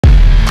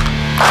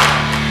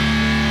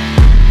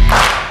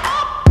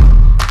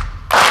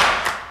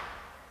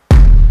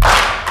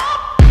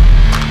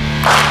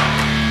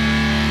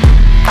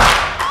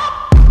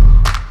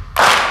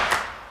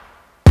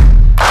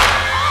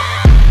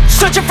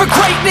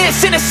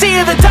greatness in a sea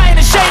of the dying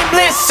and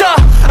shameless.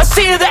 A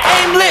sea of the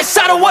aimless.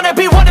 I don't wanna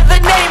be one of the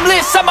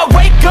nameless. I'ma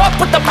wake up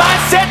with the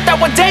mindset that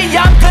one day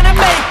I'm gonna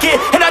make it.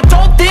 And I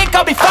don't think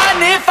I'll be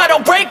fine if I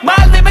don't break my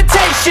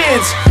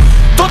limitations.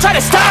 Don't try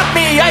to stop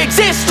me, I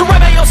exist to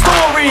write my own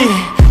story.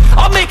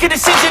 I'll make a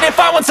decision if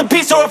I want some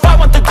peace or if I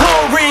want the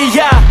glory.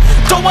 Yeah,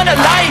 don't want a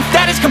life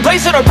that is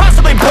complacent or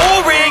possibly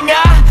boring.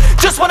 I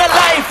just want a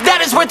life that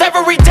is worth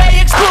every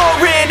day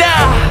exploring.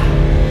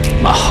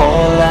 My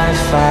whole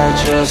life I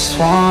just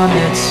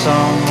wanted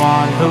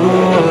someone who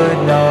would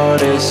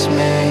notice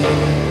me.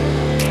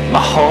 My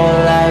whole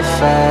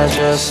life I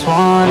just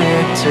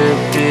wanted to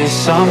be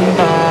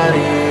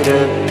somebody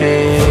to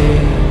be.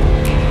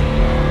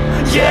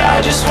 Yeah,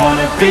 I just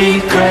wanna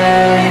be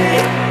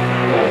great.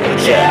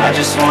 Yeah, I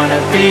just wanna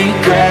be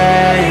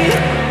great.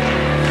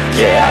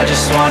 Yeah, I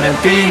just wanna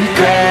be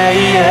great.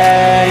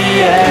 Yeah,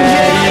 yeah,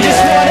 yeah, I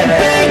just wanna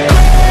be great.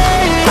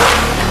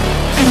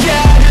 Yeah,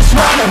 I just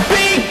wanna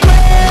be great.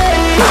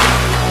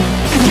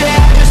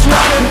 Yeah, I just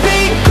wanna be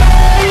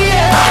great.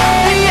 Yeah,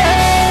 yeah,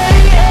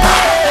 yeah,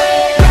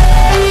 yeah,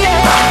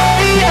 yeah,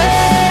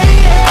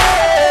 yeah.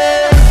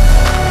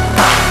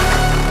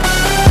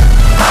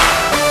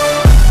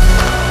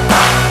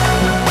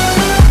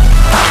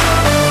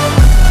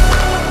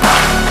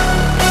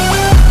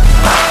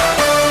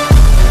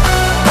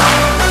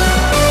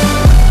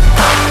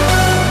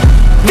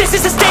 This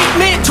is a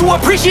statement to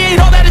appreciate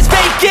all that is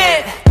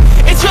vacant.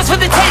 It's just for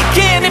the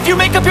taking. If you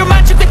make up your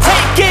mind, you can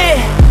take it.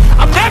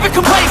 I'm never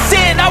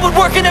complacent. I would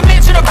work in a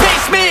mansion or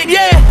basement.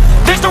 Yeah,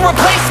 there's no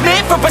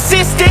replacement for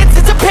persistence.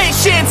 It's a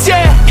patience.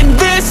 Yeah, in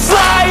this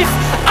life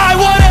I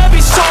wanna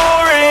be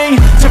soaring,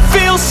 to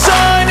feel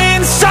sun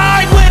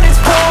inside when it's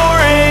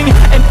pouring.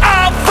 And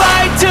I'll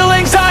fight till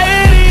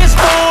anxiety is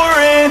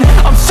foreign.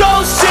 I'm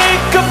so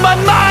sick of my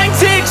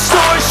mind's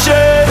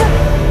extortion.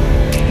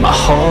 My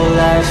whole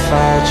life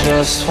I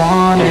just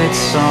wanted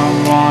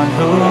someone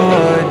who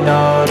would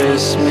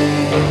notice me.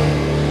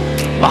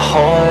 My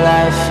whole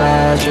life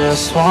I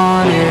just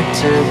wanted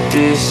to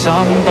be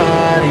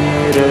somebody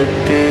to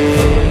be.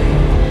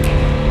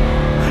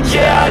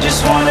 Yeah, I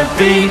just wanna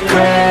be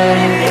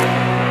great.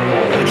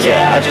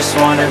 Yeah, I just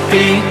wanna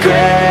be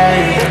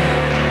great.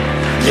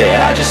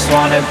 Yeah, I just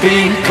wanna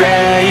be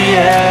great.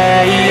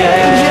 Yeah, yeah,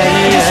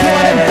 yeah, I just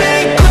wanna be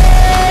great.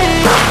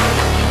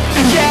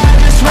 Yeah, I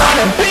just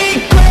wanna be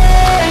great.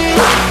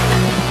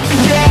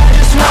 Yeah, I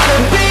just wanna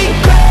be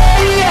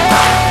great. Yeah,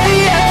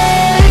 yeah,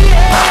 yeah,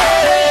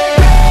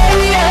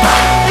 yeah,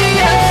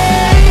 yeah, yeah.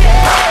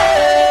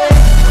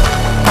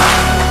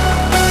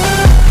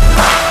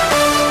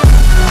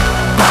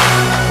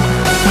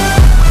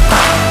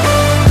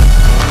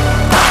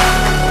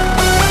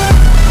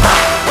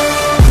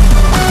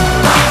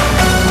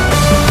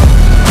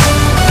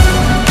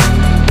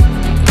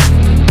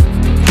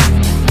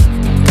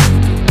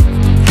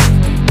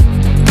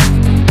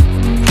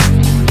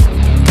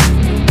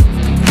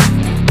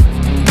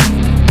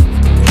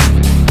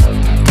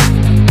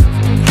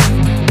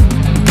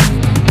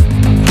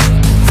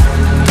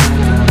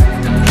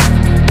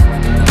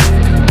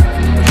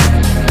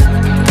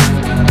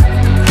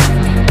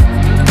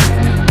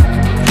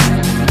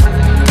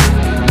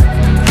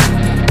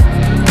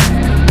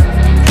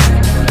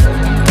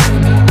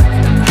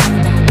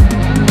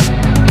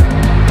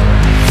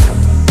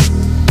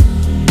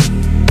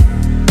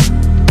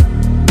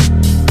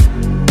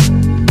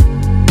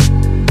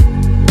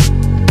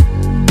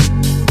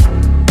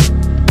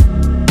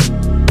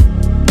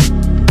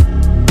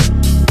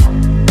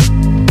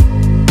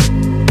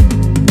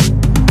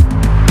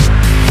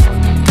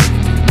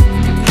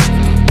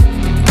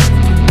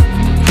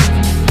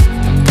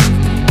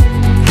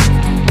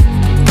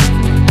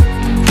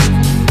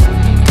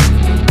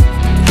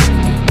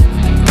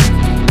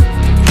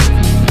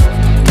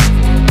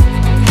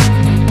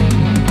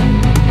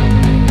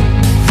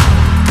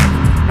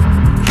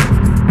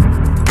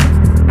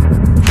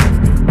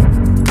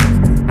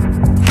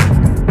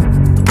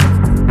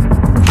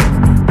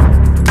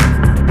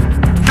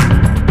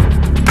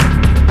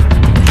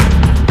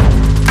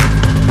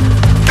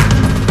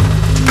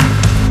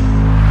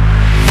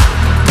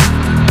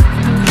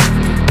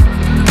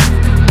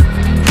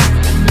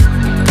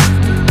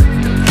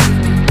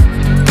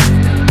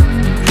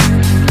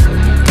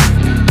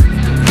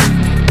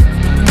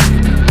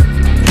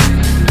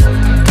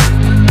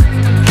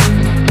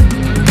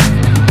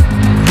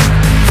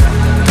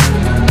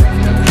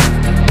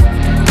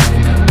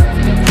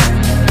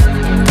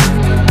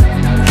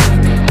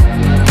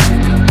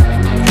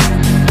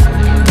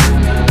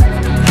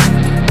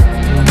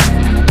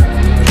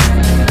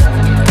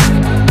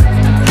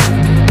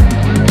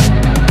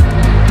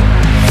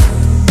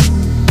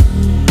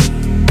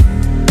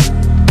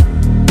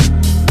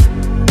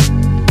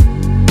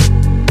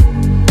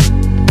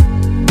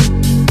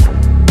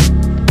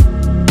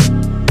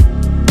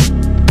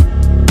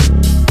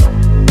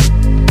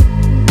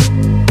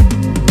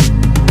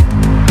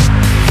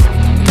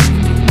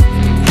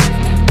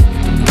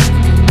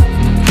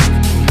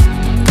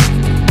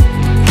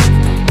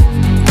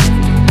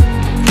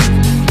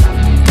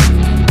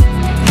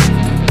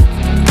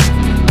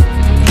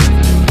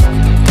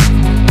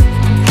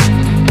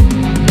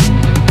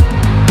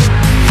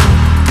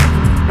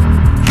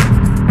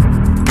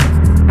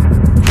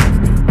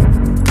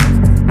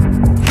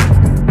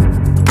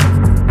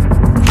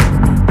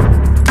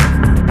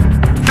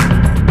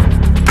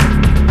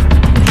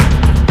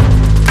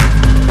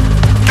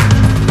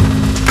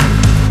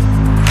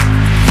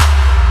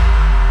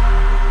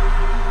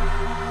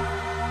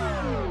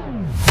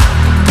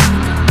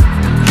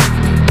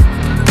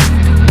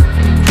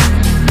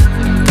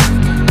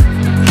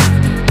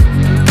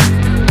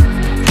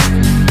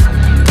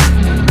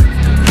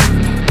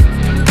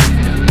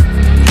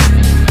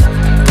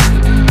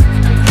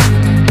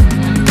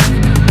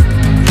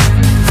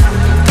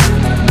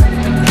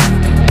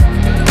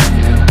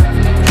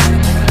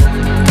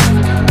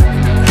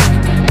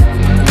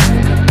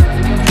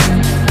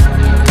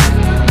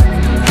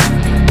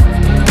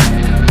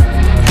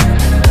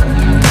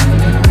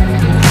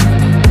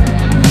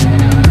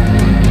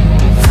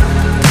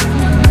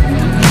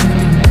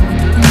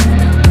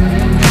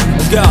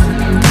 go.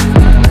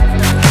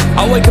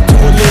 I wake up to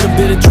a little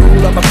bit of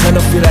drool on my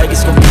pillow, feel like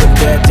it's gonna be a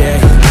bad day.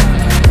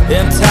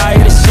 Yeah, I'm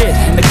tired of shit,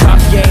 and the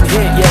coffee ain't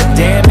hit yet,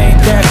 damn, ain't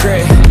that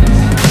great.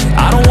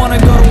 I don't wanna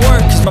go to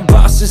work, cause my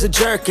boss is a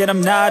jerk, and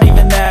I'm not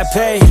even that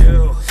paid.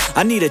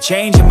 I need a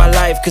change in my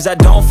life, cause I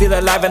don't feel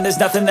alive, and there's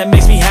nothing that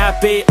makes me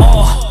happy.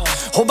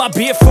 Hold my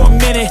beer for a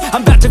minute,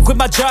 I'm about to quit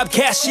my job,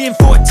 cash in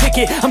for a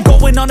ticket. I'm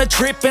going on a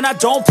trip and I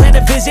don't plan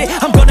to visit.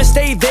 I'm gonna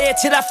stay there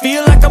till I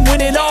feel like I'm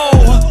winning,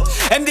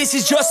 and this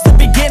is just the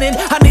beginning.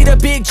 I need a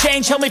big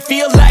change, help me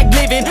feel like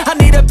living. I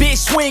need a big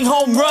swing,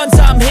 home runs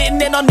I'm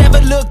hitting, and I'll never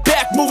look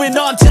back, moving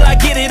on till I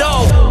get it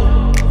all.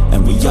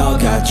 And we all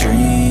got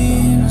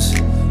dreams,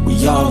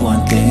 we all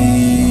want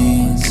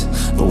things,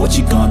 but what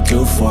you gonna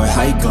do for it?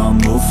 How you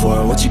gonna move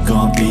for it? What you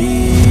gonna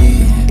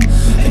be?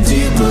 And do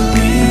you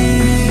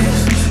believe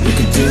you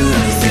can do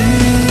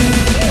anything?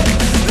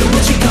 But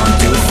what you gonna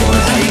do for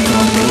it? How you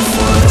gonna move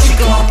for it? What you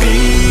gonna be?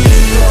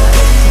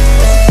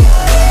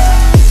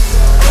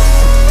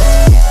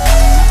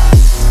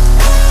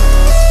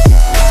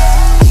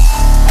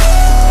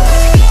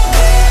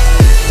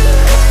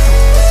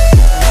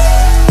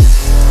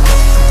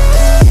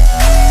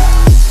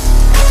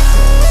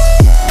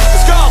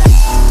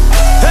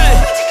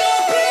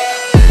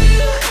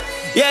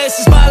 Yeah, this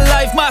is my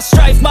life, my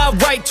strife, my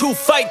right to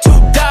fight, to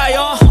die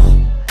on.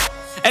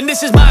 And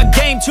this is my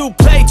game to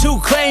play, to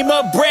claim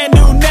a brand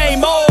new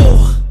name,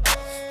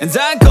 And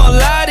I ain't gonna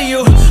lie to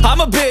you, I'm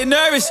a bit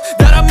nervous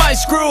that I might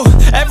screw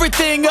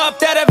everything up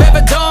that I've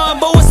ever done.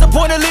 But what's the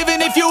point of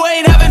living if you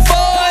ain't having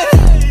fun?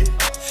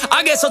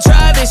 I guess I'll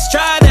try this,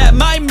 try that,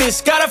 might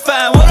miss, gotta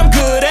find what I'm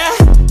good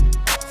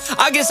at.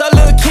 I guess I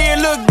look here,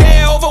 look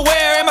there, over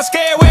where am I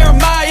scared, where am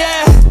I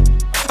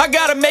at? I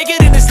gotta make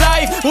it in this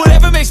life,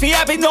 whatever makes me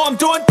happy, know I'm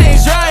doing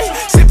things right.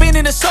 Sipping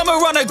in the summer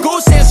on a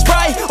goose and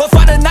Sprite, or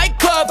find a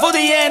nightclub for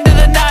the end of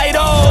the night,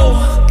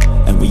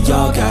 And we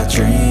all got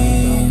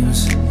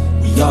dreams,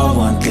 we all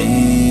want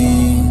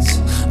things,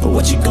 but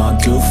what you gonna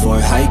do for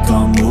it? How you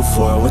gonna move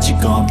for it? What you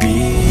gonna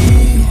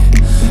be?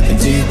 And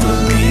do you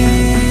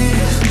believe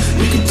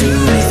you can do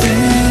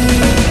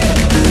anything?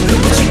 But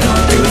what you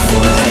gonna do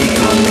for it? How you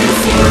gonna move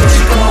for it? What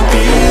you gonna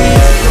be?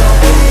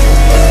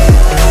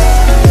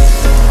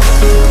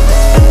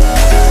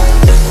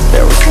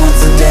 There was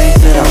once a day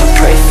that I would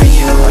pray for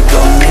you. I'd go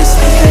and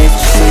misbehave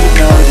just so you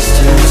noticed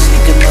too.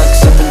 Sneaking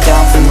looks up and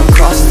down from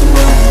across the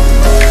room.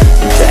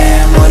 And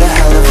damn, what a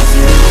hell of a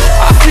view.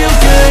 I feel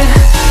good,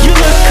 you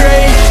look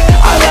great,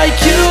 I like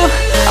you,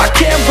 I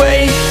can't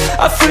wait.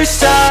 A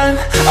first time,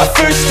 a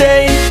first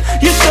date,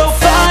 you're so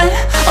fine,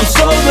 I'm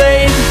so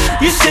late.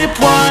 You sip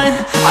wine,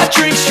 I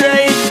drink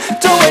straight,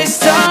 don't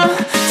waste time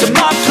to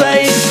my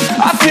place.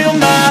 I feel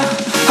my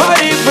heart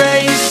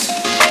erase,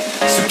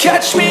 so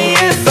catch me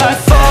if I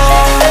fall.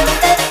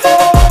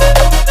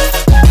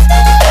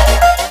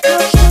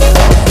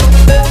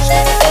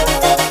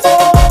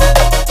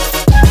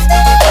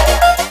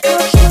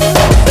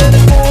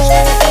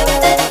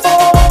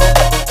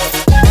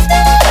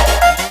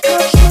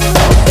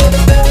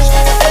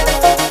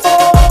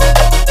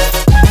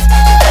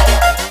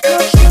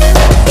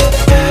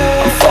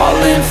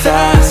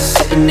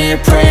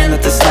 Praying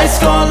that this night's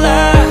gonna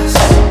last.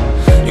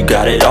 You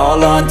got it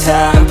all on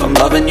tap, I'm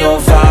loving your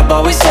vibe,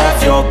 always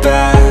have your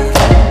back.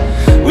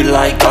 We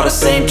like all the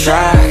same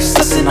tracks,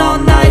 listen all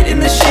night in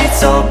the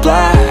sheets all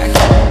black.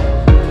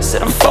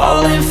 Said I'm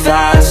falling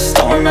fast,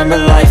 don't remember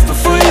life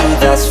before you,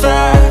 that's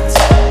fact.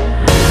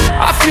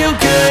 I feel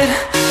good,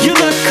 you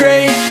look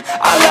great,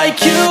 I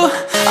like you,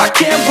 I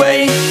can't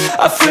wait.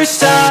 A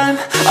first time,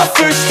 a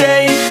first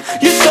date,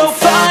 you're so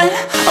fine,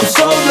 I'm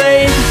so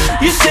late.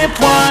 You sip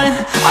wine,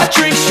 I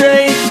drink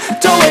straight,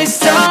 don't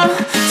waste time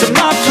to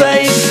my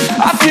place.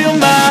 I feel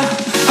my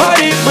heart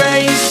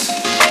erase,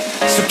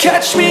 so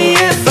catch me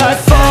if I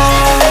fall.